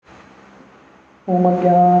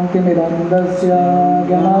ओमज्ञानतिमिरन्दस्य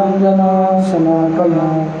ज्ञानाञ्जनशलाकया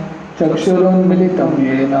चक्षुरुन्मिलितं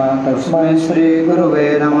येन तस्मै श्रीगुरुवे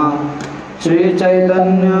नमः।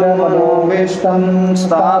 श्रीचैतन्यमनोभीष्टं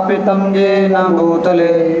स्थापितं येन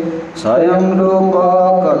भूतले स्वयं रूप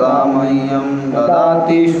कदा मह्यं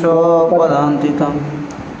ददाति स्वपदान्तिकं।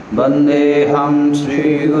 वन्देऽहं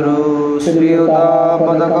श्रीगुरु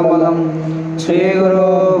श्रीयुतापदकमलं श्रीगुरो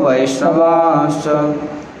वैष्णवांश्च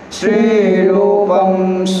श्रीरूपं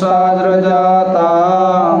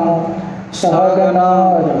साग्रजातां सहगना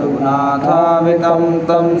रघुनाथान्वितं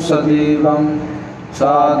तं सजीवं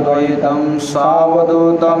साद्वैतं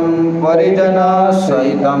सावधूतं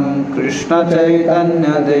परिजनसहितं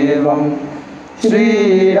कृष्णचैतन्यदेवं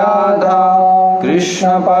श्रीराधा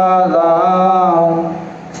कृष्णपादां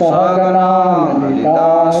सहगना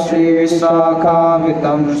ललिता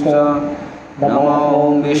श्रीविशाखान्वितंश्च। नमो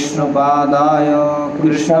विष्णुपादाय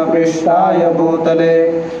कृष्णपृष्ठाय भूतले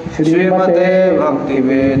श्रीमते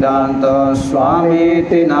भक्तिवेदांत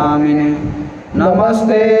स्वामीति नामिने।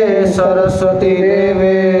 नमस्ते सरस्वती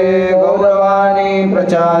देवे गौरवाणी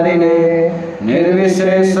प्रचारिणे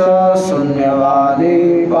निर्विशेष शून्यवादी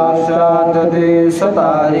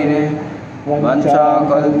पाश्चात्यदेशतारिणे।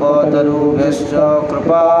 वंशाकल्पतरुभ्यश्च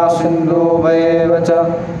कृपा सिन्धुभ्येव च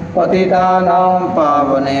पतितानां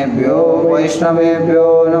पावनेभ्यो वैष्णवेभ्यो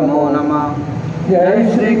नमो नमः। जय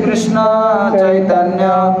श्री कृष्ण चैतन्य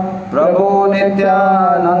प्रभु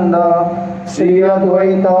नित्यानंद श्री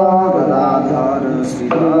अद्वैत गदाधर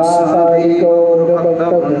श्रीवासादि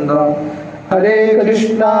गौरभक्तवृंद। हरे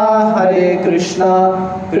कृष्णा कृष्णा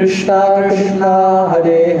कृष्णा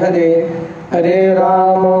हरे हरे, हरे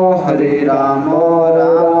राम राम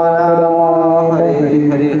राम हरे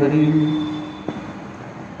हरे।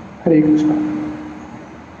 हरे कृष्णा।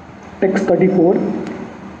 टेक्स्ट 34।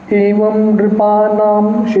 एवं नृपाणां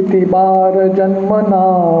क्षितिभार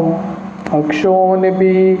जन्मनां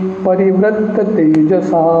अक्षोनिभि परिवृत्त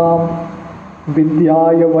तेजसां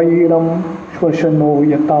विद्याय वैरं श्वसनो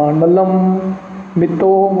यतानलं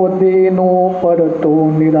मितो वदेनो परतो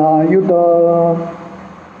निरायुध।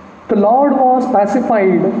 The Lord was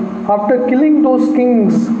pacified after killing those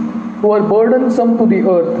kings who were burdensome to the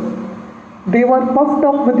earth. They were puffed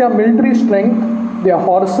up with their military strength, their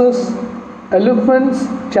horses, elephants,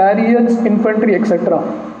 chariots, infantry, etc.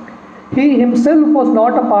 He himself was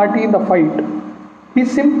not a party in the fight. He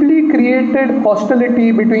simply created hostility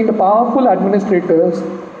between the powerful administrators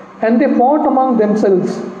and they fought among themselves.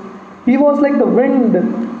 He was like the wind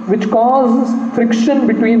which causes friction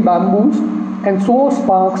between bamboos and so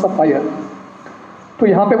sparks of fire. तो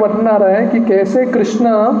यहाँ पे वर्णन आ रहा है कि कैसे कृष्ण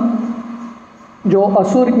जो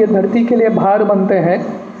असुर ये धरती के लिए भार बनते हैं,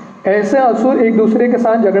 ऐसे असुर एक दूसरे के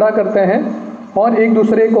साथ झगड़ा करते हैं और एक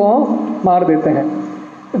दूसरे को मार देते हैं।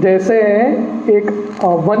 जैसे एक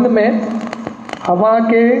वन में हवा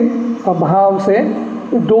के अभाव से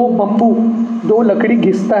दो लकड़ी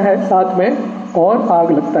घिसता है साथ में और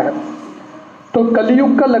आग लगता है। तो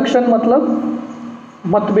कलयुग का लक्षण मतलब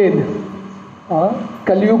मतभेद।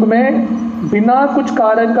 कलयुग में बिना कुछ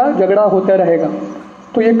कारण का झगड़ा होता रहेगा,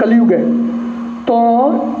 तो ये कलयुग है। तो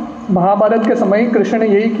महाभारत के समय कृष्ण ने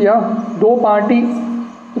यही किया,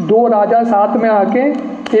 दो राजा साथ में आके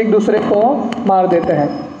एक दूसरे को मार देते हैं।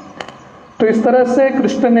 तो इस तरह से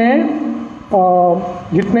कृष्ण ने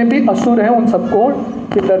जितने भी असुर हैं उन सबको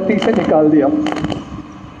इस धरती से निकाल दिया।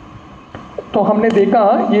 तो हमने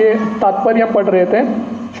देखा, ये तात्पर्य पढ़ रहे थे,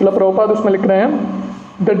 श्रील प्रभुपाद उसमें लिख रहे हैं,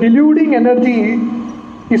 the deluding energy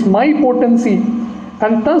is my potency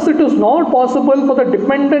and thus it is not possible for the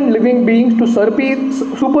dependent living beings to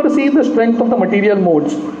supersede the strength of the material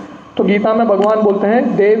modes. तो गीता में भगवान बोलते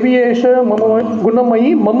हैं देवी एष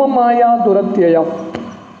गुणमयी मम माया दुरत्यया।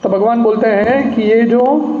 तो भगवान बोलते हैं कि ये जो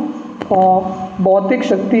भौतिक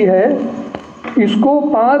शक्ति है इसको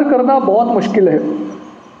पार करना बहुत मुश्किल है।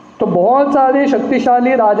 तो बहुत सारे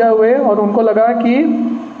शक्तिशाली राजा हुए और उनको लगा कि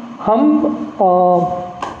हम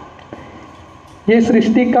ये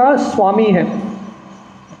सृष्टि का स्वामी है,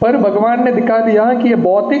 पर भगवान ने दिखा दिया कि ये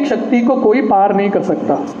भौतिक शक्ति को कोई पार नहीं कर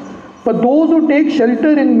सकता। But those who take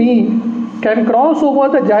shelter in me can cross over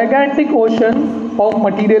the gigantic ocean of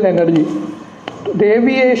material energy.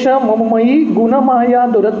 देवी एषा मममयी गुणमाया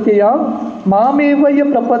दुरत्यया मामेव ये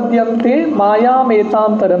प्रपद्यन्ते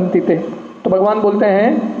मायामेतां तरन्ति ते। तो भगवान बोलते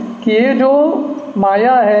हैं कि ये जो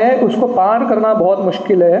माया है उसको पार करना बहुत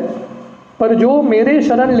मुश्किल है, पर जो मेरे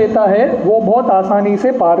शरण लेता है वो बहुत आसानी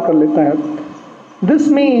से पार कर लेता है। This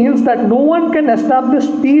means that no one can establish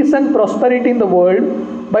peace and prosperity in the world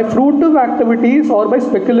by fruitive activities or by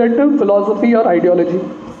speculative philosophy or ideology.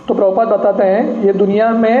 तो प्रभुपाद बताते हैं ये दुनिया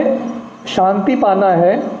में शांति पाना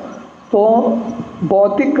है तो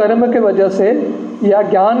भौतिक कर्म के वजह से या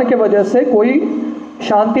ज्ञान के वजह से कोई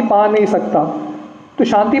शांति पा नहीं सकता। तो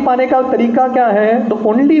शांति पाने का तरीका क्या है? The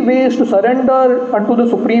only way is to surrender unto the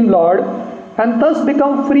supreme lord and thus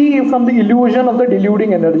become free from the illusion of the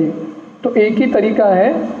deluding energy. तो एक ही तरीका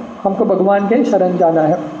है, हमको भगवान के शरण जाना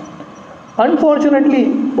है। Unfortunately,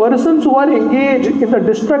 persons who are engaged in the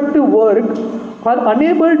destructive work are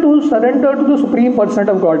unable to surrender to the supreme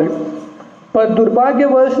person of Godhead. पर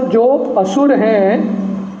दुर्भाग्यवश जो असुर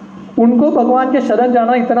हैं उनको भगवान के शरण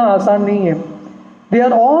जाना इतना आसान नहीं है। They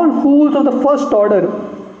are all fools of the first order.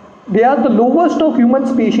 They are the lowest of human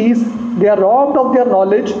species. They are robbed of their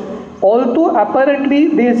knowledge, although apparently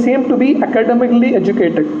they seem to be academically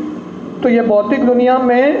educated. तो ये भौतिक दुनिया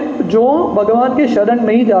में जो भगवान के शरण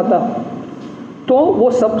नहीं जाता तो वो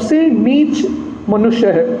सबसे नीच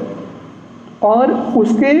मनुष्य है, और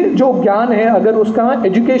उसके जो ज्ञान है, अगर उसका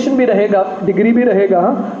एजुकेशन भी रहेगा, डिग्री भी रहेगा,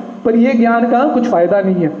 पर ये ज्ञान का कुछ फ़ायदा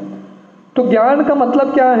नहीं है। तो ज्ञान का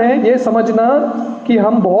मतलब क्या है? ये समझना कि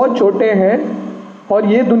हम बहुत छोटे हैं और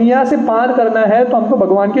ये दुनिया से पार करना है तो हमको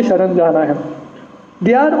भगवान के शरण जाना है।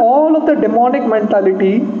 They are all of the demonic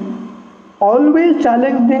mentality always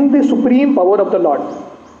challenging the supreme power of the lord.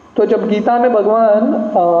 तो जब गीता में भगवान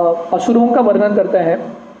असुरों का वर्णन करते हैं,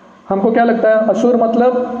 हमको क्या लगता है? असुर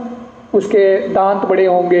मतलब उसके दांत बड़े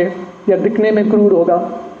होंगे या दिखने में क्रूर होगा,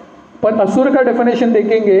 पर असुर का डेफिनेशन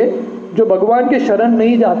देखेंगे, जो भगवान के शरण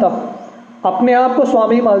नहीं जाता, अपने आप को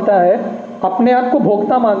स्वामी मानता है, अपने आप को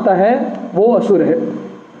भोक्ता मानता है, वो असुर है।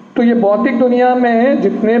 तो ये भौतिक दुनिया में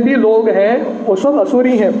जितने भी लोग हैं वो सब असुर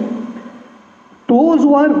ही हैं। Those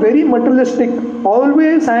who are very materialistic,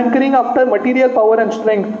 always hankering after material power and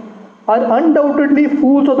strength, are undoubtedly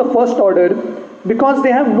fools of the first order because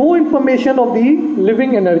they have no information of the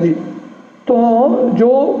living energy. तो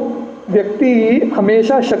जो व्यक्ति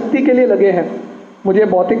हमेशा शक्ति के लिए लगे हैं, मुझे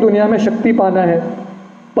भौतिक दुनिया में शक्ति पाना है,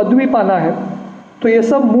 पदवी पाना है, तो ये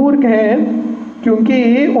सब मूर्ख हैं,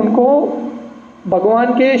 क्योंकि उनको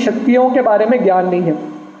भगवान के शक्तियों के बारे में ज्ञान नहीं है।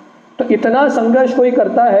 तो इतना संघर्ष कोई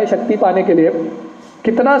करता है शक्ति पाने के लिए,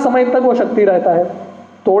 कितना समय तक वो शक्ति रहता है?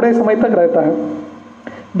 थोड़े समय तक रहता है।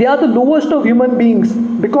 They are the lowest of human beings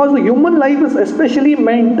because the human life is especially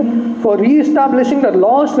meant for re-establishing the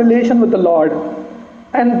lost relation with the Lord,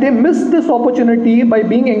 and they miss this opportunity by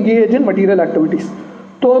being engaged in material activities.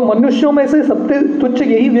 तो मनुष्यों में से सबसे तुच्छ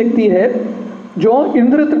यही व्यक्ति है जो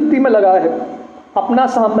इंद्र तृप्ति में लगा है, अपना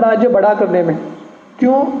साम्राज्य बड़ा करने में।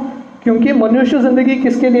 क्यों? क्योंकि मनुष्य जिंदगी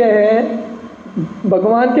किसके लिए है?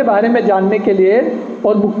 भगवान के बारे में जानने के लिए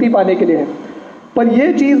और मुक्ति पाने के लिए है। पर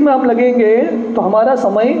ये चीज़ में हम लगेंगे तो हमारा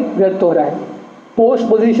समय व्यर्थ हो रहा है, पोस्ट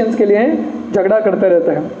पोजीशंस के लिए झगड़ा करते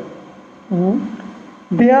रहते हैं।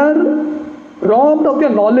 They are robbed of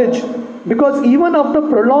their knowledge because even after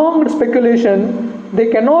prolonged speculation they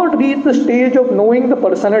cannot reach the stage of knowing the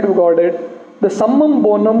personality of God, the summum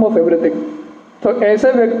bonum of everything. तो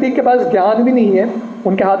ऐसे व्यक्ति के पास ज्ञान भी नहीं है,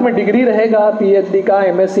 उनके हाथ में डिग्री रहेगा, पीएचडी का,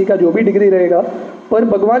 एमएससी का, जो भी डिग्री रहेगा, पर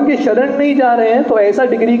भगवान के शरण नहीं जा रहे हैं, तो ऐसा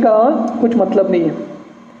डिग्री का कुछ मतलब नहीं है।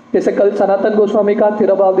 जैसे कल सनातन गोस्वामी का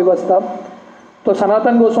तिरुभाव दिवस था, तो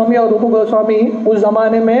सनातन गोस्वामी और रूप गोस्वामी उस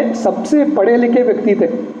ज़माने में सबसे पढ़े लिखे व्यक्ति थे,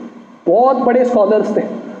 बहुत बड़े स्कॉलर्स थे,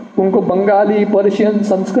 उनको बंगाली, पर्शियन,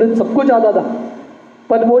 संस्कृत सब कुछ आता था।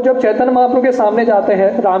 पर वो जब चैतन्य महाप्रभु के सामने जाते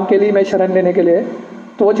हैं राम के लिए, मैं शरण लेने के लिए,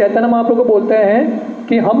 तो वो चैतन्य महाप्रभु को बोलते हैं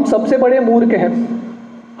कि हम सबसे बड़े मूर्ख हैं,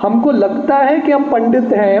 हमको लगता है कि हम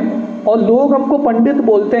पंडित हैं और लोग हमको पंडित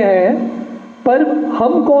बोलते हैं, पर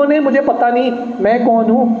हम कौन है मुझे पता नहीं, मैं कौन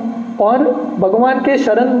हूँ, और भगवान के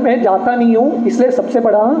शरण में जाता नहीं हूँ, इसलिए सबसे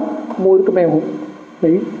बड़ा मूर्ख मैं हूँ।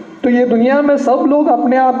 सही? तो ये दुनिया में सब लोग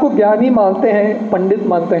अपने आप को ज्ञानी मानते हैं, पंडित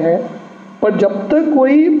मानते हैं, पर जब तक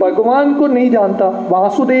कोई भगवान को नहीं जानता,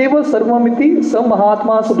 वासुदेव सर्वमिति स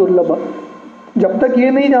महात्मा सुदुर्लभ, जब तक ये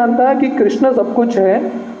नहीं जानता कि कृष्ण सब कुछ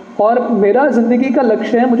है और मेरा जिंदगी का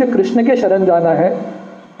लक्ष्य है मुझे कृष्ण के शरण जाना है,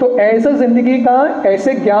 तो ऐसा जिंदगी का,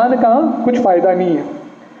 ऐसे ज्ञान का कुछ फायदा नहीं है।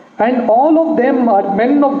 And all of them are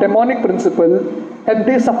men of demonic principle and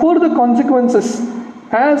they suffer the consequences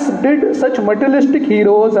as did such materialistic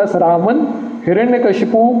heroes as Ravana,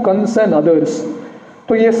 Hiranyakashipu, Kamsa and others.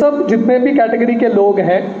 तो ये सब जितने भी कैटेगरी के लोग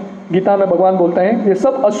हैं, गीता में भगवान बोलते हैं, ये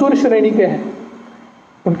सब असुर श्रेणी के हैं।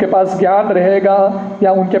 उनके पास ज्ञान रहेगा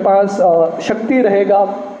या उनके पास शक्ति रहेगा,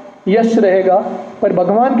 यश रहेगा, पर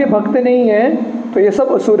भगवान के भक्त नहीं हैं, तो ये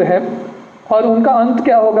सब असुर हैं। और उनका अंत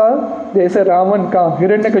क्या होगा? जैसे रावण का,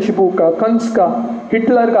 हिरण्यकशिपु का, कंस का,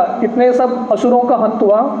 हिटलर का, इतने सब असुरों का अंत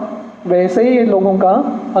हुआ, वैसे ही इन लोगों का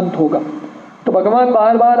अंत होगा। तो भगवान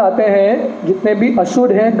बार बार आते हैं, जितने भी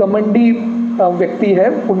असुर हैं, घमंडी व्यक्ति है,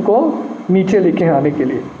 उनको नीचे लेके आने के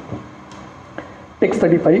लिए। टेक्स्ट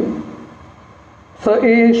 35 स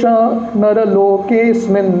एष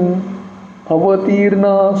नरलोकेऽस्मिन् अवतीर्ण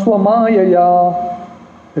स्वमायया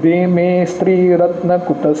रेमे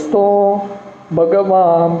स्त्रीरत्नकुटस्थो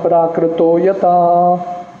भगवान प्राकृतो यथा.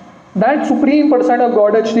 That supreme person of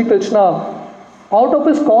Godhead Shri Krishna, out of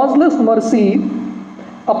his causeless mercy,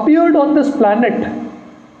 appeared on this planet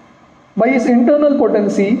by his internal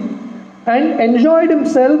potency and enjoyed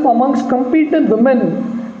himself amongst competent women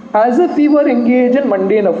as if he were engaged in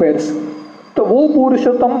mundane affairs. तो वो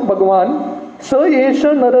पुरुषोत्तम भगवान स एष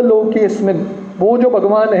नरलोकेऽस्मिन्, वो जो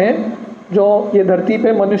भगवान हैं जो ये धरती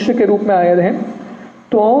पे मनुष्य के रूप में आए हैं,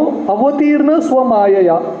 तो अवतीर्ण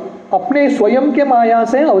स्वमायया, अपने स्वयं के माया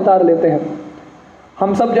से अवतार लेते हैं.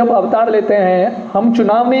 हम सब जब अवतार लेते हैं, हम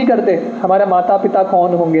चुनाव नहीं करते हमारे माता पिता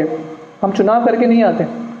कौन होंगे, हम चुनाव करके नहीं आते.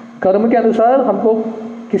 कर्म के अनुसार हमको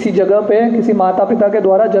किसी जगह पे किसी माता पिता के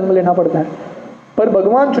द्वारा जन्म लेना पड़ता है, पर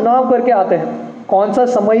भगवान चुनाव करके आते हैं कौन सा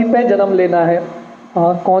समय पे जन्म लेना है,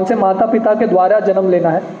 कौन से माता पिता के द्वारा जन्म लेना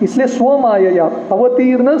है. इसलिए स्वमायया,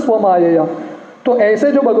 अवतीर्ण स्वमायया. तो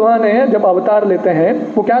ऐसे जो भगवान हैं जब अवतार लेते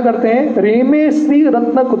हैं वो क्या करते हैं, रेमे स्त्री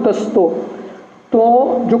रत्न कुतस्थो, तो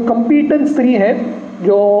जो कंपीटेंट स्त्री है,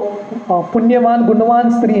 जो पुण्यवान गुणवान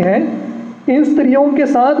स्त्री हैं, इन स्त्रियों के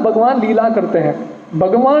साथ भगवान लीला करते हैं.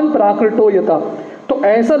 भगवान प्राकृतो यथा, तो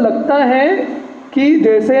ऐसा लगता है कि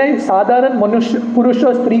जैसे साधारण मनुष्य पुरुष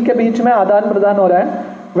और स्त्री के बीच में आदान प्रदान हो रहा है,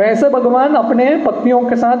 वैसे भगवान अपने पत्नियों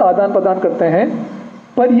के साथ आदान प्रदान करते हैं.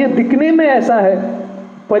 पर ये दिखने में ऐसा है,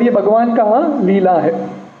 पर ये भगवान का लीला है.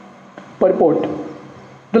 Purport,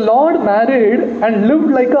 the lord married and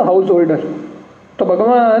lived like a house holder. तो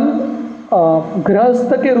भगवान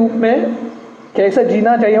गृहस्थ के रूप में कैसे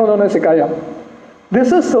जीना चाहिए उन्होंने सिखाया.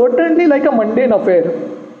 This is certainly like a mundane affair,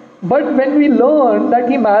 but when we learn that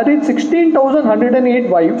he married 16,108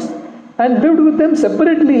 wives and lived with them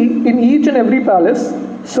separately in each and every palace,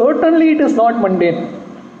 certainly it is not mundane.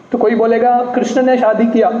 तो कोई बोलेगा कृष्ण ने शादी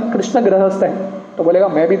किया, कृष्ण गृहस्थ है, तो बोलेगा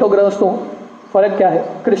मैं भी तो गृहस्थ हूँ, फर्क क्या है,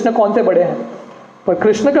 कृष्ण कौन से बड़े हैं. पर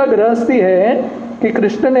कृष्ण का गृहस्थी है कि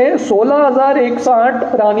कृष्ण ने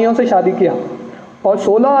 16,108 रानियों से शादी किया और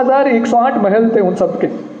 16,108 महल थे उन सबके.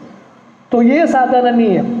 तो ये साधारण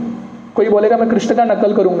नहीं है. कोई बोलेगा मैं कृष्ण का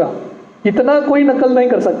नकल करूँगा, इतना कोई नकल नहीं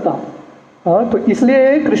कर सकता. हाँ, तो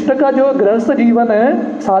इसलिए कृष्ण का जो गृहस्थ जीवन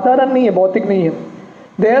है साधारण नहीं है, भौतिक नहीं है.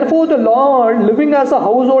 Therefore, the Lord, living as a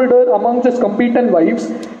householder amongst his competent wives,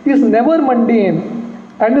 is never mundane,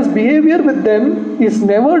 and his behavior with them is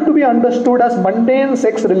never to be understood as mundane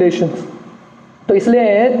sex relations. तो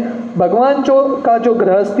इसलिए भगवान का जो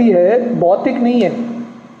गृहस्थी है भौतिक नहीं है,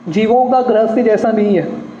 जीवों का गृहस्थी जैसा नहीं है.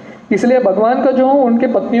 इसलिए भगवान का जो उनके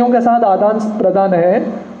पत्नियों के साथ आदान प्रदान है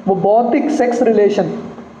वो भौतिक सेक्स रिलेशन,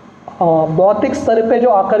 भौतिक स्तर पे जो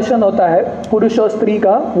आकर्षण होता है पुरुष और स्त्री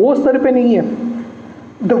का, वो स्तर पे नहीं है.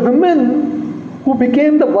 The women who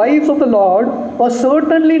became the wives of the Lord were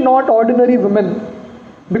certainly not ordinary women,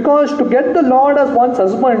 because to get the Lord as one's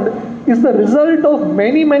husband is the result of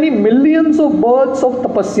many millions of births of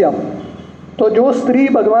tapasya. तो जो स्त्री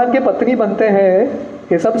भगवान के पत्नी बनते हैं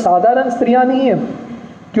ये सब साधारण स्त्रियां नहीं है,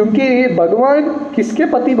 क्योंकि भगवान किसके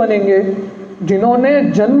पति बनेंगे, जिन्होंने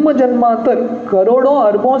जन्म जन्मांतर करोड़ों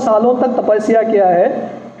अरबों सालों तक तपस्या किया है,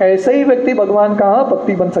 ऐसे ही व्यक्ति भगवान का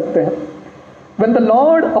पति बन सकते हैं. When the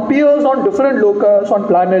Lord appears on different lokas, on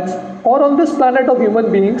planets, or on this planet of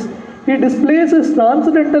human beings, he displays his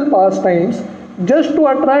transcendental pastimes just to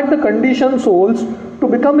attract the conditioned souls to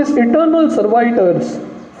become his eternal servitors,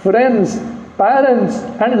 friends, parents,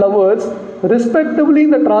 and lovers, respectively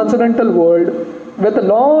in the transcendental world, where the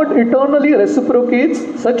Lord eternally reciprocates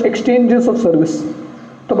such exchanges of service.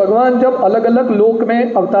 तो भगवान जब अलग अलग लोक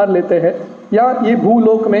में अवतार लेते हैं, या ये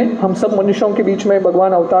भूलोक में हम सब मनुष्यों के बीच में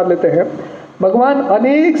भगवान अवतार लेते हैं, भगवान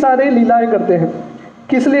अनेक सारे लीलाएं करते हैं.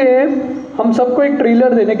 किस लिए, हम सबको एक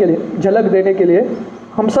ट्रेलर देने के लिए, झलक देने के लिए,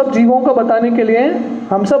 हम सब जीवों को बताने के लिए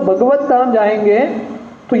हम सब भगवत धाम जाएंगे.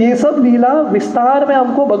 तो ये सब लीला विस्तार में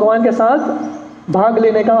हमको भगवान के साथ भाग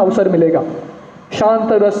लेने का अवसर मिलेगा.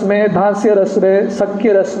 शांत रस में, धास्य रस में,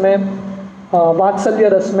 सख्य रस में, वात्सल्य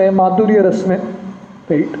रस में, माधुर्य रस में.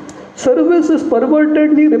 Right, service is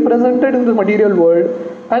pervertedly represented in the material world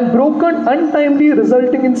and broken untimely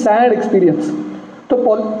resulting in sad experience. तो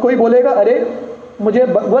कोई बोलेगा अरे मुझे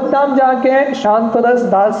भगवत धाम जाके शांत रस,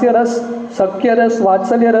 दास्य रस, सख्य रस,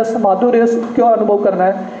 वात्सल्य रस, माधुर्य रस क्यों अनुभव करना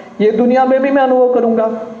है, ये दुनिया में भी मैं अनुभव करूंगा,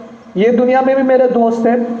 ये दुनिया में भी मेरे दोस्त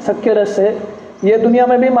हैं सख्य रस से, ये दुनिया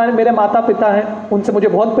में भी मेरे माता पिता हैं उनसे मुझे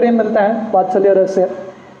बहुत प्रेम मिलता है वात्सल्य रस से,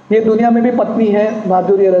 ये दुनिया में भी पत्नी है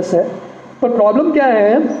माधुर्य रस है. पर प्रॉब्लम क्या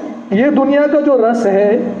है, ये दुनिया का जो रस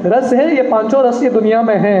है ये पांचों रस ये दुनिया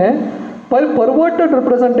में है, पर परवर्टेड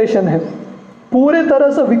रिप्रेजेंटेशन है. पूरे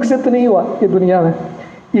तरह से विकसित नहीं हुआ ये दुनिया में,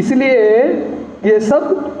 इसलिए ये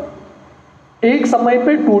सब एक समय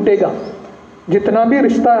पे टूटेगा। जितना भी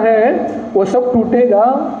रिश्ता है वो सब टूटेगा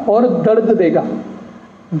और दर्द देगा।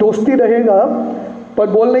 दोस्ती रहेगा पर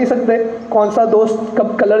बोल नहीं सकते कौन सा दोस्त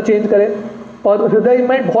कब कलर चेंज करे, और हृदय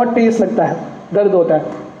में बहुत टेस्ट लगता है, दर्द होता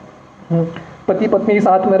है। पति पत्नी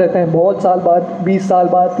साथ में रहते हैं, बहुत साल बाद, 20 साल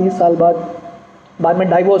बाद, 30 साल बाद में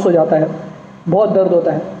डाइवोर्स हो जाता है, बहुत दर्द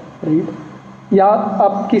होता है, राइट। या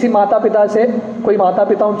आप किसी माता पिता से, कोई माता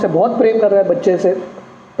पिता उनसे बहुत प्रेम कर रहा है बच्चे से,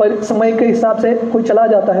 पर समय के हिसाब से कोई चला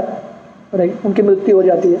जाता है, राइट, उनकी मृत्यु हो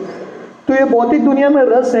जाती है। तो ये भौतिक दुनिया में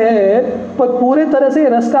रस है, पर पूरे तरह से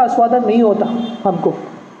रस का आस्वादन नहीं होता हमको,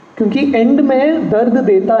 क्योंकि एंड में दर्द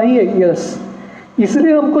देता ही है ये रस।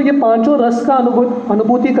 इसलिए हमको ये पांचों रस का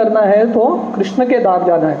अनुभूति करना है तो कृष्ण के दाम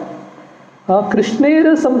जाना है। हाँ,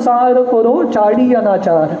 कृष्णेर संसार करो चाड़ी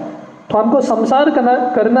अनाचार, तो हमको संसार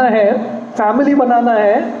करना है, फैमिली बनाना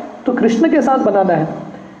है तो कृष्ण के साथ बनाना है।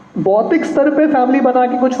 भौतिक स्तर पे फैमिली बना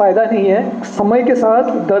के कुछ फायदा नहीं है, समय के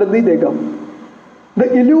साथ दर्द ही देगा। The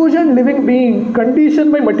illusion living being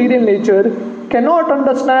conditioned by material nature cannot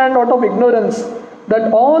understand out of ignorance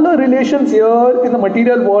that all the relations here in the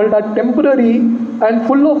material world are temporary and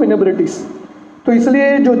full of inabilities. तो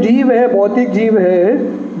इसलिए जो जीव है, भौतिक जीव है,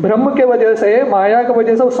 ब्रह्म के वजह से, माया की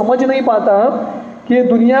वजह से वो समझ नहीं पाता कि ये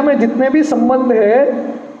दुनिया में जितने भी संबंध है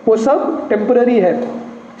वो सब टेम्पररी है,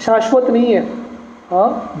 शाश्वत नहीं है।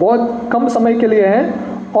 हाँ, बहुत कम समय के लिए है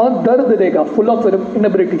और दर्द देगा, फुल ऑफ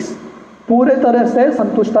इनएबिलिटीज, पूरे तरह से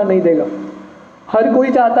संतुष्टा नहीं देगा। हर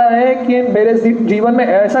कोई चाहता है कि मेरे जीवन में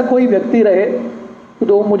ऐसा कोई व्यक्ति रहे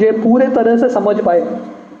तो मुझे पूरे तरह से समझ पाए,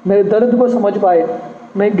 मेरे दर्द को समझ पाए,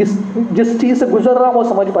 मैं जिस चीज़ से गुजर रहा हूँ वो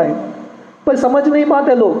समझ पाए, पर समझ नहीं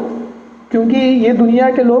पाते लोग, क्योंकि ये दुनिया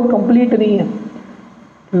के लोग कंप्लीट नहीं है।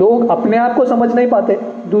 लोग अपने आप को समझ नहीं पाते,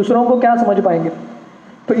 दूसरों को क्या समझ पाएंगे।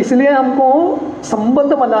 तो इसलिए हमको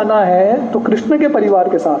संबंध बनाना है तो कृष्ण के परिवार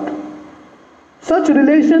के साथ। Such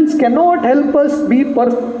relations cannot help us be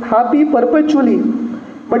happy perpetually,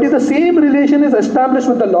 but if the same relation is established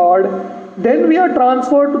with the Lord, then we are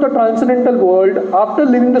transferred to the transcendental world after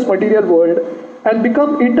leaving this material world and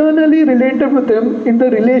become eternally related with Him in the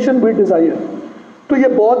relation we desire. तो ये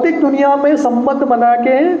भौतिक दुनिया में संबंध बना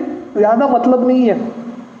के ज़्यादा मतलब नहीं है,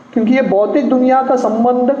 क्योंकि ये भौतिक दुनिया का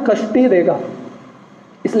संबंध कष्ट ही देगा।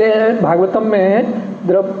 इसलिए भागवतम में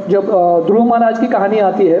जब ध्रुव महाराज की कहानी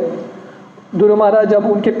आती है, ध्रुव महाराज जब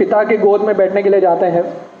उनके पिता के गोद में बैठने के लिए जाते हैं,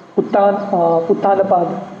 उत्तानपाद,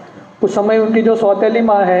 उस समय उनकी जो सौतेली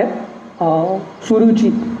माँ है सुरुचि,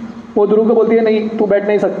 वो ध्रुव को बोलती है नहीं तू बैठ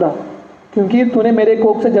नहीं सकता, क्योंकि तूने मेरे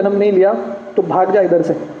कोख से जन्म नहीं लिया, तो भाग जा इधर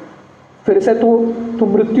से, फिर से तू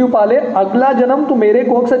मृत्यु पाले, अगला जन्म तू मेरे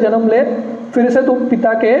कोख से जन्म ले, फिर से तू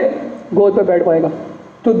पिता के गोद पे बैठ पाएगा।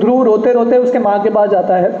 तो ध्रुव रोते रोते उसके माँ के पास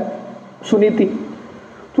जाता है, सुनीति।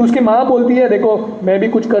 तो उसकी माँ बोलती है देखो मैं भी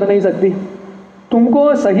कुछ कर नहीं सकती, तुमको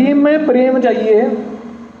सही में प्रेम चाहिए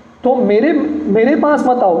तो मेरे पास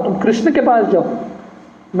मत आओ, तुम कृष्ण के पास जाओ।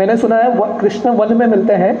 मैंने सुना है कृष्ण वन में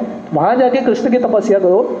मिलते हैं, वहाँ जाके कृष्ण की तपस्या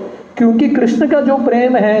करो, क्योंकि कृष्ण का जो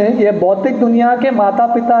प्रेम है ये भौतिक दुनिया के माता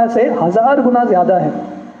पिता से 1000 गुना ज़्यादा है।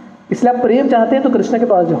 इसलिए आप प्रेम चाहते हैं तो कृष्ण के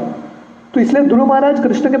पास जाओ। तो इसलिए ध्रुव महाराज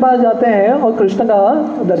कृष्ण के पास जाते हैं और कृष्ण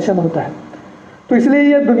का दर्शन होता है। तो इसलिए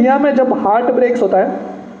ये दुनिया में जब हार्ट ब्रेक्स होता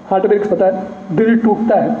है, दिल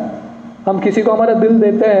टूटता है, हम किसी को हमारा दिल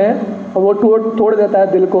देते हैं और वो तोड़ देता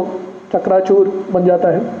है दिल को, चकराचूर बन जाता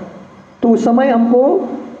है, तो उस समय हमको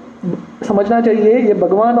समझना चाहिए ये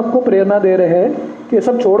भगवान हमको प्रेरणा दे रहे हैं कि ये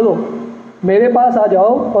सब छोड़ दो, मेरे पास आ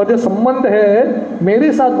जाओ और जो संबंध है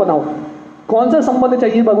मेरे साथ बनाओ। कौन सा संबंध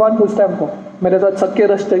चाहिए भगवान पूछता है हमको, मेरे साथ सत्य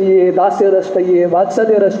रस चाहिए, दास्य रस चाहिए,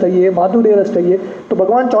 वात्सल्य रस चाहिए, माधुर्य रस चाहिए, तो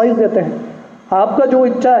भगवान चॉइस देते हैं, आपका जो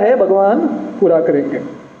इच्छा है भगवान पूरा करेंगे।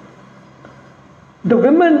 The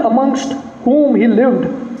women amongst whom he lived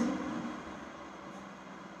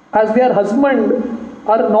as their husband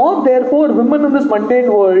are not therefore women in this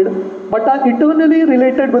mundane world, but are eternally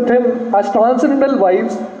related with him as transcendental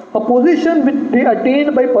wives, a position which they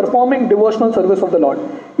attained by performing devotional service of the Lord.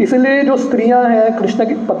 इसलिए जो स्त्रियां हैं कृष्ण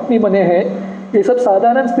की पत्नी बने हैं, ये सब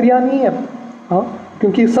साधारण स्त्रियां नहीं है, हाँ,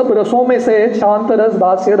 क्योंकि सब रसों में से शांत रस,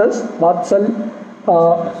 दास्य रस,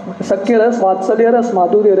 सख्य रस, वात्सल्य रस,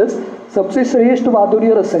 माधुर्य रस सबसे श्रेष्ठ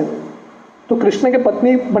माधुर्य रस है। तो कृष्ण के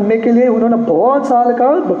पत्नी बनने के लिए उन्होंने बहुत साल का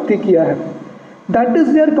भक्ति किया है, दैट इज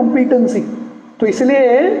देयर कॉम्पिटेंसी। तो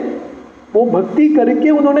इसलिए वो भक्ति करके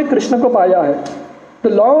उन्होंने कृष्ण को पाया है।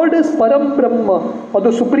 द लॉर्ड इज परम ब्रह्म और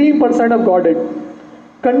the supreme person of godhead.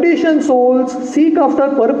 Condition souls seek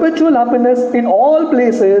after perpetual happiness in all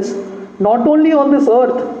places, not only on this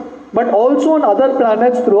earth but also on other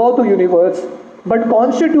planets throughout the universe, but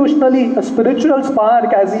constitutionally a spiritual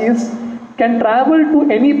spark as he is can travel to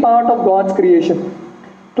any part of God's creation.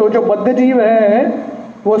 तो जो बद्ध जीव है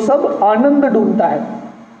वो सब आनंद ढूंढता है,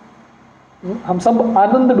 हम सब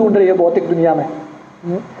आनंद ढूंढ रहे हैं भौतिक दुनिया में।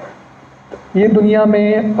 ये दुनिया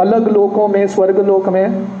में, अलग लोकों में, स्वर्ग लोक में,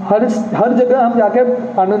 हर जगह हम जाके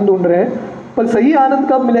आनंद ढूंढ रहे हैं। पर सही आनंद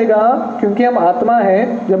कब मिलेगा? क्योंकि हम आत्मा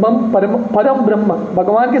है, जब हम परम ब्रह्म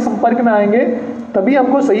भगवान के संपर्क में आएंगे तभी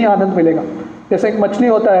हमको सही आनंद मिलेगा। जैसे एक मछली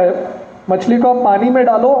होता है, मछली को आप पानी में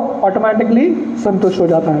डालो ऑटोमेटिकली संतुष्ट हो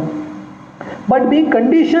जाता है। But being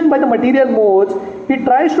conditioned by the material modes, he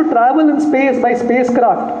tries to travel in space bye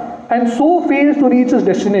spacecraft and so fails to reach his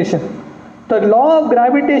destination. The law of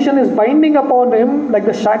gravitation is binding upon him like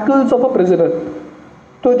the shackles of a prisoner.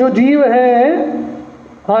 तो जो जीव है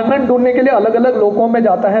आनंद ढूंढने के लिए अलग अलग लोकों में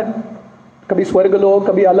जाता है, कभी स्वर्ग लोक,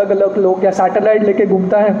 कभी अलग अलग लोक, या सैटेलाइट लेके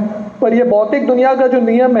घूमता है, पर ये भौतिक दुनिया का जो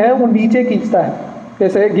नियम है वो नीचे खींचता है।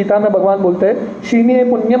 जैसे गीता में भगवान बोलते हैं शीन्ये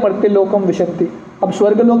पुण्य मर्त्य लोकम विशंति। अब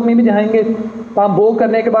स्वर्ग लोक में भी जाएंगे, वहाँ भोग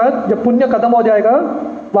करने के बाद जब पुण्य खत्म हो जाएगा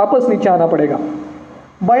वापस नीचे आना पड़ेगा।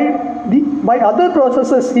 By other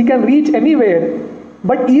processes he can reach anywhere,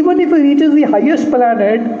 but even if he reaches the highest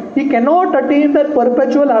planet, he cannot attain that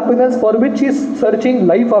perpetual happiness for which he is searching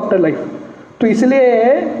life after life. तो इसलिए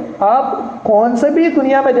आप कौन से भी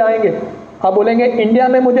दुनिया में जाएंगे, आप बोलेंगे इंडिया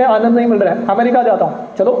में मुझे आनंद नहीं मिल रहा है, अमेरिका जाता हूँ,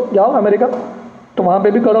 चलो जाओ अमेरिका, तो वहाँ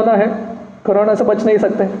पे भी कोरोना है, कोरोना से बच नहीं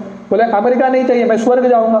सकते। बोले अमेरिका नहीं चाहिए, मैं स्वर्ग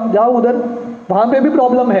जाऊँगा, जाओ उधर, वहाँ पे भी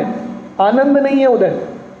प्रॉब्लम है, आनंद नहीं है उधर।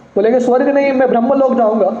 बोलेंगे स्वर्ग नहीं, मैं ब्रह्मलोक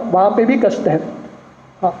जाऊंगा, वहां पे भी कष्ट है।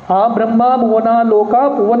 हाँ, ब्रह्मा भुवना लोका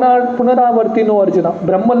पुनरावर्तिनो अर्जुना,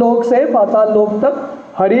 ब्रह्मलोक से पाताल लोक तक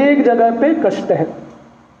हर एक जगह पे कष्ट है।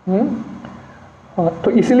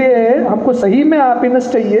 तो इसलिए हमको सही में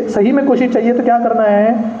हैप्पीनेस चाहिए, सही में खुशी चाहिए, तो क्या करना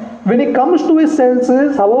है? When he comes to his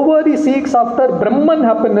senses, however he seeks after Brahman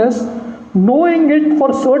happiness, knowing it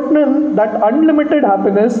for certain that unlimited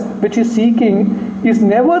happiness which he is seeking is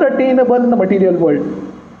never attainable in the material world.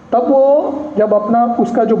 तब वो जब अपना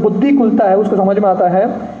उसका जो बुद्धि खुलता है, उसको समझ में आता है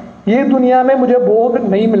ये दुनिया में मुझे भोग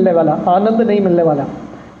नहीं मिलने वाला, आनंद नहीं मिलने वाला,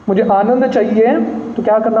 मुझे आनंद चाहिए, तो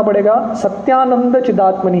क्या करना पड़ेगा? सत्यानंद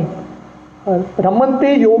चिदात्मनि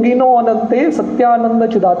रमन्ते योगिनो अनंते सत्यानंद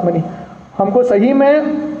चिदात्मनि। हमको सही में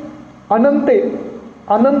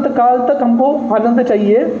अनंत काल तक हमको आनंद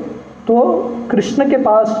चाहिए, तो कृष्ण के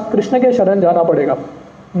पास, कृष्ण के शरण जाना पड़ेगा।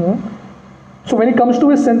 So when he comes to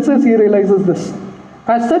his senses, he realizes this.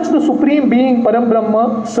 As such, the Supreme Being, Param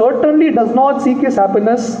Brahma, certainly does not seek his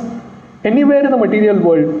happiness anywhere in the material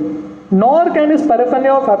world, nor can his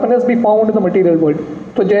paraphernalia of happiness be found in the material world.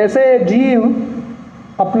 तो जैसे जीव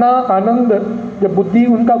अपना आनंद, जब बुद्धि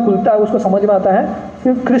उनका खुलता है, उसको समझ में आता है,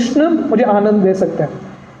 सिर्फ कृष्ण मुझे आनंद दे सकते हैं।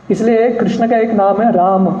 इसलिए कृष्ण का एक नाम है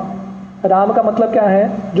राम। राम का मतलब क्या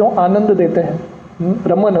है? जो आनंद देते हैं,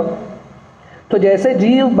 रमन। तो जैसे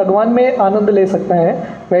जीव भगवान में आनंद ले सकते हैं,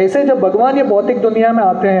 वैसे जब भगवान ये भौतिक दुनिया में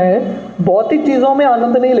आते हैं, भौतिक चीज़ों में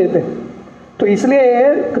आनंद नहीं लेते। तो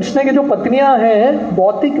इसलिए कृष्ण की जो पत्नियां हैं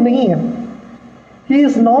भौतिक नहीं है। He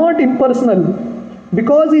is not impersonal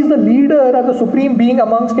because he is the leader and the supreme being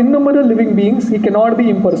amongst innumerable living beings. He can not be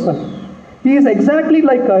impersonal. He is exactly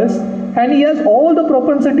like us and he has all the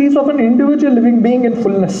propensities of an individual living being in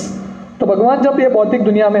fullness. तो भगवान जब ये भौतिक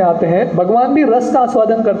दुनिया में आते हैं, भगवान भी रस का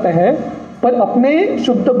आस्वादन करते हैं, पर अपने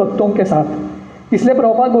शुद्ध भक्तों के साथ। इसलिए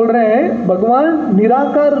प्रभुपाद बोल रहे हैं भगवान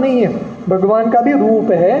निराकार नहीं है, भगवान का भी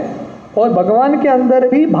रूप है, और भगवान के अंदर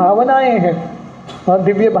भी भावनाएं हैं,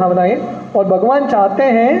 दिव्य भावनाएं, और भगवान चाहते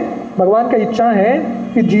हैं, भगवान का इच्छा है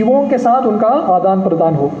कि जीवों के साथ उनका आदान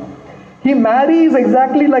प्रदान हो। He marries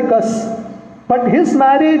exactly like us, but his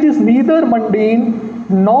marriage is neither mundane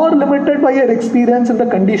nor limited by your experience in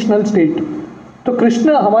the conditional state. तो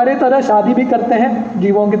कृष्ण हमारे तरह शादी भी करते हैं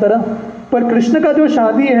जीवों की तरह, पर कृष्ण का जो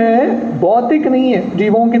शादी है भौतिक नहीं है,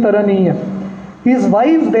 जीवों की तरह नहीं है। His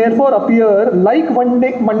wives therefore appear like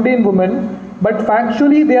mundane women, but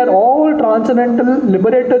factually they are all transcendental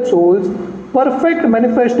liberated souls, perfect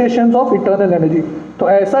manifestations of eternal energy. तो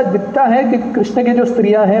ऐसा दिखता है कि कृष्ण की जो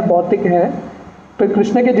स्त्रियां हैं भौतिक हैं, तो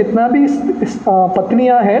कृष्ण के जितना भी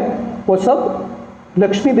पत्नियां हैं वो सब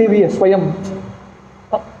लक्ष्मी देवी है, स्वयं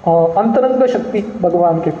अंतरंग शक्ति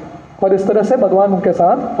भगवान के, और इस तरह से भगवान उनके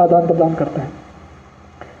साथ आदान प्रदान करते हैं।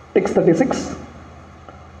 टेक्स्ट 36।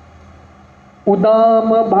 उदाम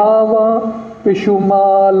भाव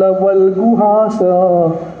पिशुमाल वल्गुहास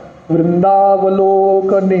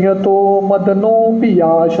वृंदावलोक निहतो मदनो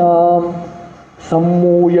पियाशाम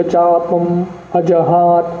सम्मूय चापम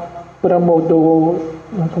अजहात प्रमोदो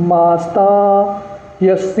मास्ता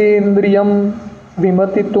यस्येन्द्रियम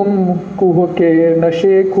विमति तुम कुहके न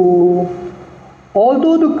शेखु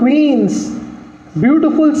Although the queen's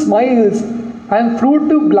beautiful smiles and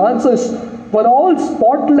fruitive glances were all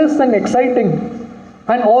spotless and exciting,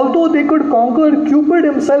 and although they could conquer Cupid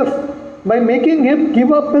himself by making him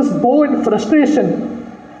give up his bow in frustration,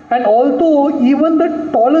 and although even the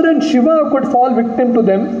tolerant Shiva could fall victim to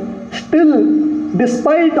them, still,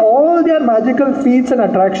 despite all their magical feats and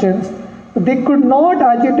attractions, they could not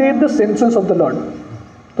agitate the senses of the Lord.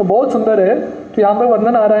 तो बहुत सुंदर है। तो यहाँ पर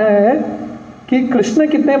वर्णन आ रहे हैं कि कृष्ण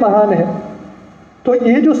कितने महान हैं। तो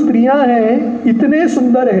ये जो स्त्रियां हैं इतने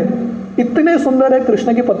सुंदर हैं, इतने सुंदर है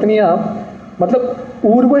कृष्ण की पत्नियां, मतलब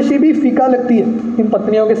उर्वशी भी फीका लगती है इन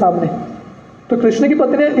पत्नियों के सामने। तो कृष्ण की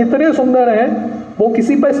पत्नियां इतने सुंदर हैं, वो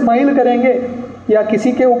किसी पर स्माइल करेंगे या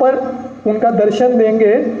किसी के ऊपर उनका दर्शन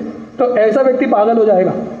देंगे तो ऐसा व्यक्ति पागल हो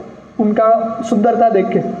जाएगा उनका सुंदरता देख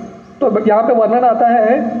के। तो यहाँ पे वर्णन आता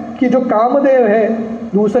है कि जो कामदेव है,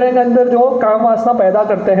 दूसरे के अंदर जो काम वासना पैदा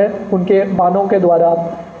करते हैं उनके बाणों के द्वारा,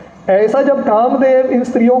 ऐसा जब कामदेव इन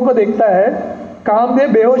स्त्रियों को देखता है,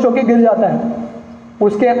 कामदेव बेहोश होकर गिर जाता है,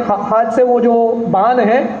 उसके हाथ से वो जो बाण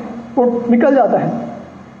है वो निकल जाता है।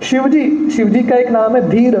 शिवजी का एक नाम है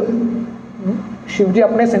धीर। शिवजी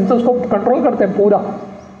अपने सेंसेस को कंट्रोल करते हैं पूरा,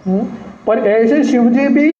 पर ऐसे शिवजी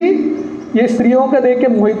भी ये स्त्रियों का देख के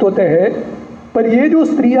मोहित होते हैं। पर ये जो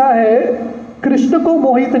स्त्रियां है कृष्ण को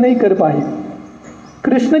मोहित नहीं कर पाई,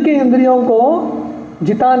 कृष्ण के इंद्रियों को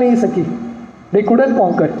जिता नहीं सकी। They couldn't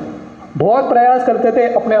conquer. बहुत प्रयास करते थे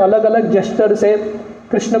अपने अलग अलग जेस्चर से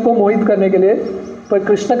कृष्ण को मोहित करने के लिए, पर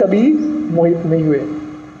कृष्ण कभी मोहित नहीं हुए।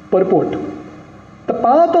 Purport: the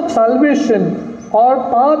path of salvation or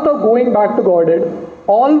path of going back to Godhead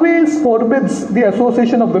always forbids the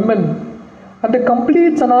association of women, and the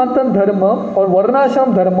complete Sanatan Dharma or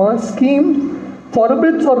Varnashram Dharma scheme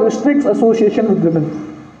forbids or restricts association with women.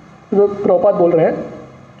 तो प्रभुपाद बोल रहे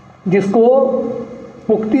हैं जिसको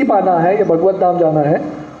मुक्ति पाना है या भगवत धाम जाना है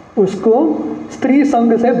उसको स्त्री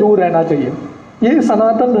संग से दूर रहना चाहिए। ये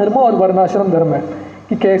सनातन धर्म और वर्णाश्रम धर्म है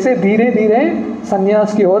कि कैसे धीरे धीरे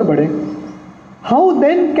संन्यास की ओर बढ़े। How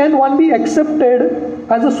then can one be accepted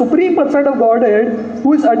as a supreme person of Godhead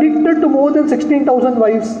who is addicted to more than 16,000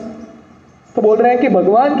 wives? तो बोल रहे हैं कि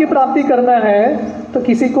भगवान की प्राप्ति करना है तो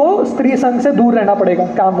किसी को स्त्री संग से दूर रहना पड़ेगा,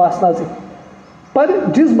 काम वासना से। पर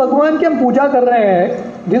जिस भगवान की हम पूजा कर रहे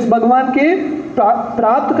हैं, जिस भगवान के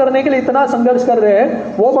प्राप्त करने के लिए इतना संघर्ष कर रहे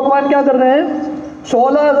हैं, वो भगवान क्या कर रहे हैं?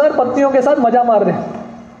 16,000 पत्नियों के साथ मजा मार रहे हैं।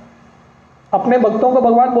 अपने भक्तों को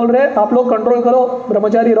भगवान बोल रहे हैं आप लोग कंट्रोल करो,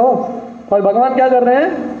 ब्रह्मचारी रहो, और भगवान क्या कर रहे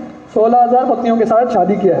हैं? 16,000 पत्नियों के साथ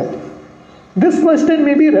शादी किया है। This question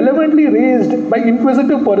may be relevantly raised by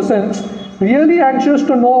inquisitive persons really anxious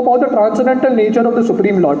to know about the transcendental nature of the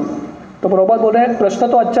Supreme Lord. तो प्रभुपाद बोल रहे हैं प्रश्न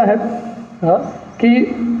तो अच्छा है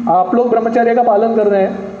कि आप लोग ब्रह्मचर्य का पालन कर रहे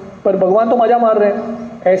हैं पर भगवान तो मजा मार रहे हैं,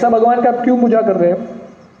 ऐसा भगवान का आप क्यों पूजा कर रहे हैं?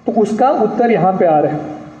 तो उसका उत्तर यहाँ पे आ रहे हैं।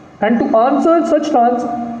 And to answer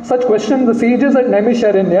such questions, the sages at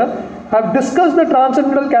Naimisharanya have discussed the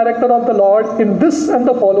transcendental character of the Lord in this and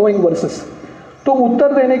the following verses. तो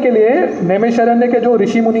उत्तर देने के लिए नैमिषारण्य के जो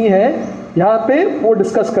ऋषि मुनि हैं यहाँ पे वो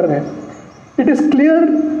डिस्कस कर रहे हैं। It is clear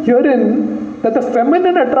herein that the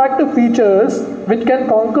feminine attractive features which can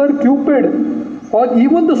conquer Cupid or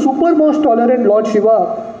even the supermost tolerant Lord Shiva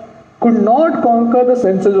could not conquer the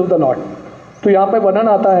senses of the Lord. तो यहाँ पे वर्णन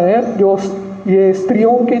आता है जो ये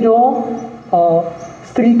स्त्रियों के जो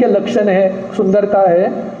स्त्री के लक्षण है, सुंदरता है,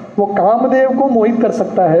 वो कामदेव को मोहित कर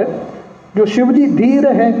सकता है। जो शिवजी धीर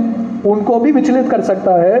है उनको भी विचलित कर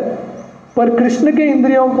सकता है, पर कृष्ण के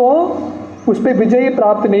इंद्रियों को उस पर विजय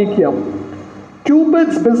प्राप्त नहीं किया।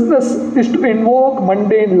 Cupid's business is to invoke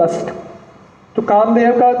mundane lust. तो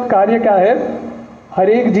कामदेव का कार्य क्या है? हर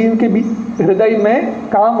एक जीव के हृदय में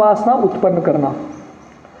काम वासना उत्पन्न करना।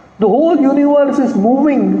 The whole universe is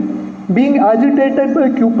moving, being agitated by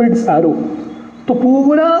Cupid's arrow. तो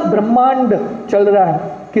पूरा ब्रह्मांड चल रहा है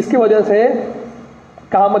किसकी वजह से?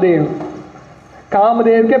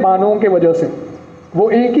 कामदेव के बाणों के वजह से। वो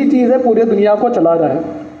एक ही चीज़ है, पूरी दुनिया को चला रहा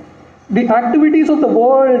है। The activities of the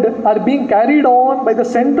world are being carried on by the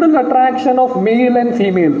central attraction of male and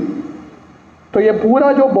female. तो ये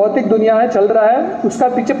पूरा जो भौतिक दुनिया है चल रहा है, उसका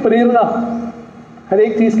पीछे प्रेरणा, हर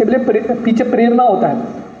एक चीज़ के लिए पीछे प्रेरणा होता है।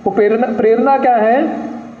 वो प्रेरणा क्या है?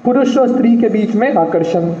 पुरुष और स्त्री के बीच में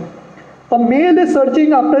आकर्षण। A male is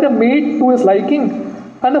searching after a mate to his liking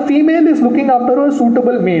and a female is looking after a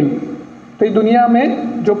suitable male. तो इस दुनिया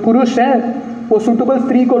में जो पुरुष है वो सुटेबल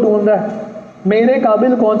स्त्री को ढूंढ रहा है, मेरे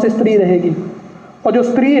काबिल कौन सी स्त्री रहेगी, और जो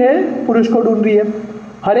स्त्री है पुरुष को ढूंढ रही है।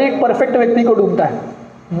 हर एक परफेक्ट व्यक्ति को ढूंढता है।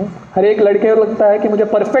 हर एक लड़के को लगता है कि मुझे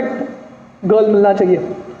परफेक्ट गर्ल मिलना चाहिए,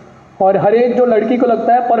 और हर एक जो लड़की को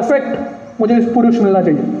लगता है परफेक्ट मुझे पुरुष मिलना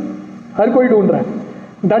चाहिए। हर कोई ढूंढ रहा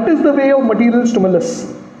है। That is the way of material stimulus.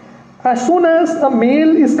 As soon as a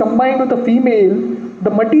male is combined with a female,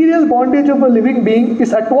 the material bondage of a living being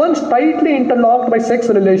is at once tightly interlocked by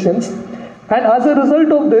sex relations, and as a result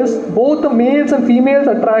of this, both the males and females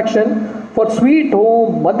attraction for sweet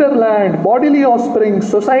home, motherland, bodily offspring,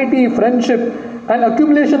 society, friendship, and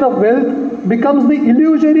accumulation of wealth becomes the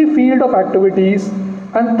illusory field of activities,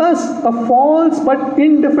 and thus a false but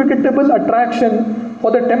indefatigable attraction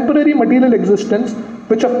for the temporary material existence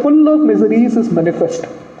which are full of miseries is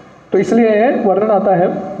manifest. तो इसलिए वर्णन आता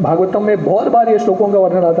है भागवतम में, बहुत बार ये श्लोकों का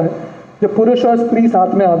वर्णन आता है, जब पुरुष और स्त्री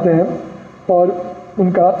साथ में आते हैं और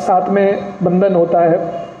उनका साथ में बंधन होता है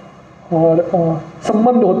और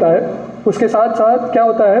संबंध होता है, उसके साथ साथ क्या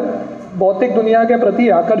होता है, भौतिक दुनिया के प्रति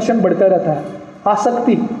आकर्षण बढ़ता रहता है,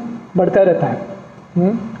 आसक्ति बढ़ता रहता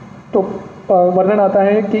है। तो वर्णन आता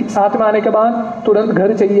है कि साथ में आने के बाद तुरंत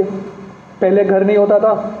घर चाहिए। पहले घर नहीं होता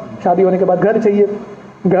था, शादी होने के बाद घर चाहिए,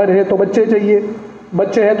 घर है तो बच्चे चाहिए,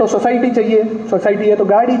 बच्चे है तो सोसाइटी चाहिए, सोसाइटी है तो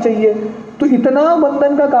गाड़ी चाहिए। तो इतना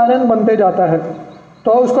बंधन का कारण बनते जाता है।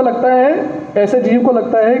 तो उसको लगता है, ऐसे जीव को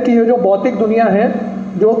लगता है कि ये जो भौतिक दुनिया है,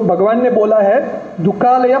 जो भगवान ने बोला है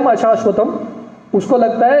दुखालयम अशाश्वतम, उसको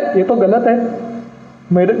लगता है ये तो गलत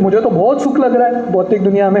है। मुझे तो बहुत सुख लग रहा है भौतिक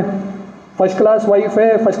दुनिया में, फर्स्ट क्लास वाइफ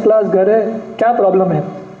है, फर्स्ट क्लास घर है, क्या प्रॉब्लम है।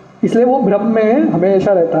 इसलिए वो भ्रम में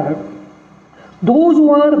हमेशा रहता है। Those who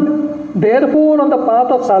are therefore on the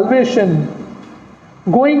path of salvation,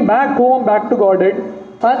 going back home, back to Godhead,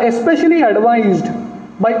 are especially advised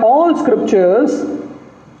by all scriptures,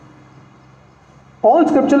 all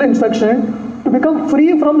scriptural instruction to become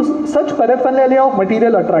free from such paraphernalia of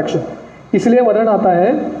material attraction. इसलिए वर्णन आता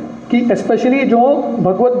है कि specially जो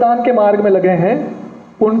भगवत दान के मार्ग में लगे हैं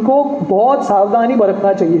उनको बहुत सावधानी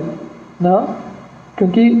बरतना चाहिए ना,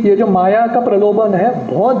 क्योंकि ये जो माया का प्रलोभन है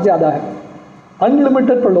बहुत ज़्यादा है,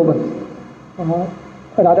 अनलिमिटेड प्रलोभन।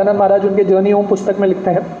 राजानंद महाराज उनके जर्नी होम पुस्तक में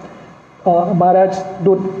लिखते हैं,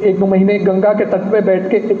 महाराज एक दो महीने गंगा के तट पे बैठ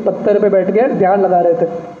के एक पत्थर पे बैठ के ध्यान लगा रहे थे।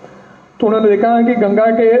 तो उन्होंने देखा कि गंगा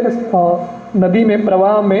के नदी में,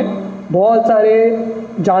 प्रवाह में बहुत सारे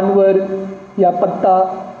जानवर या पत्ता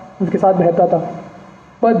उसके साथ बहता था,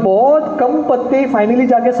 पर बहुत कम पत्ते फाइनली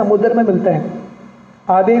जाके समुद्र में मिलते हैं।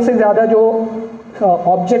 आधे से ज़्यादा जो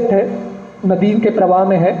ऑब्जेक्ट है नदी के प्रवाह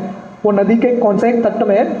में है, वो नदी के कौन से एक तट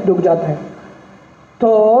में डूब जाते हैं। तो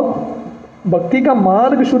भक्ति का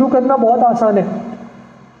मार्ग शुरू करना बहुत आसान है,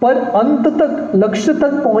 पर अंत तक, लक्ष्य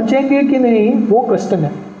तक पहुंचेंगे कि नहीं, वो क्वेश्चन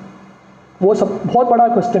है। वो सब बहुत बड़ा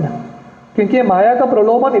क्वेश्चन है, क्योंकि माया का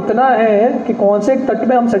प्रलोभन इतना है कि कौन से एक तट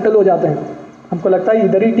में हम सेटल हो जाते हैं। हमको लगता है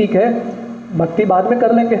इधर ही ठीक है, भक्ति बाद में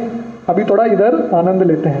कर लेंगे, अभी थोड़ा इधर आनंद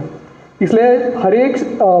लेते हैं। इसलिए हर एक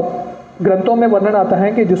ग्रंथों में वर्णन आता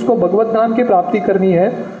है कि जिसको भगवत धाम की प्राप्ति करनी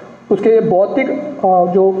है, उसके भौतिक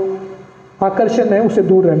जो आकर्षण है उससे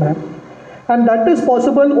दूर रहना है। And that is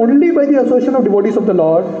possible only by the association of devotees of the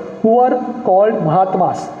Lord who are called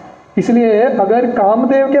mahatmas. इसलिए अगर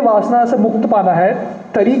कामदेव के वासना से मुक्त पाना है,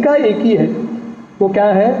 तरीका एक ही है, वो क्या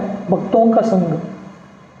है, भक्तों का संग,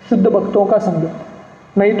 शुद्ध भक्तों का संग।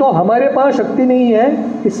 नहीं तो हमारे पास शक्ति नहीं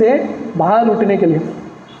है इसे बाहर उठने के लिए।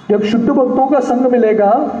 जब शुद्ध भक्तों का संग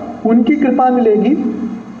मिलेगा, उनकी कृपा मिलेगी,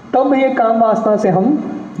 तब ये काम वासना से हम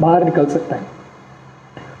बाहर निकल सकते हैं।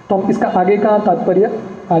 तो हम इसका आगे का तात्पर्य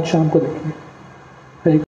आज शाम को देखेंगे।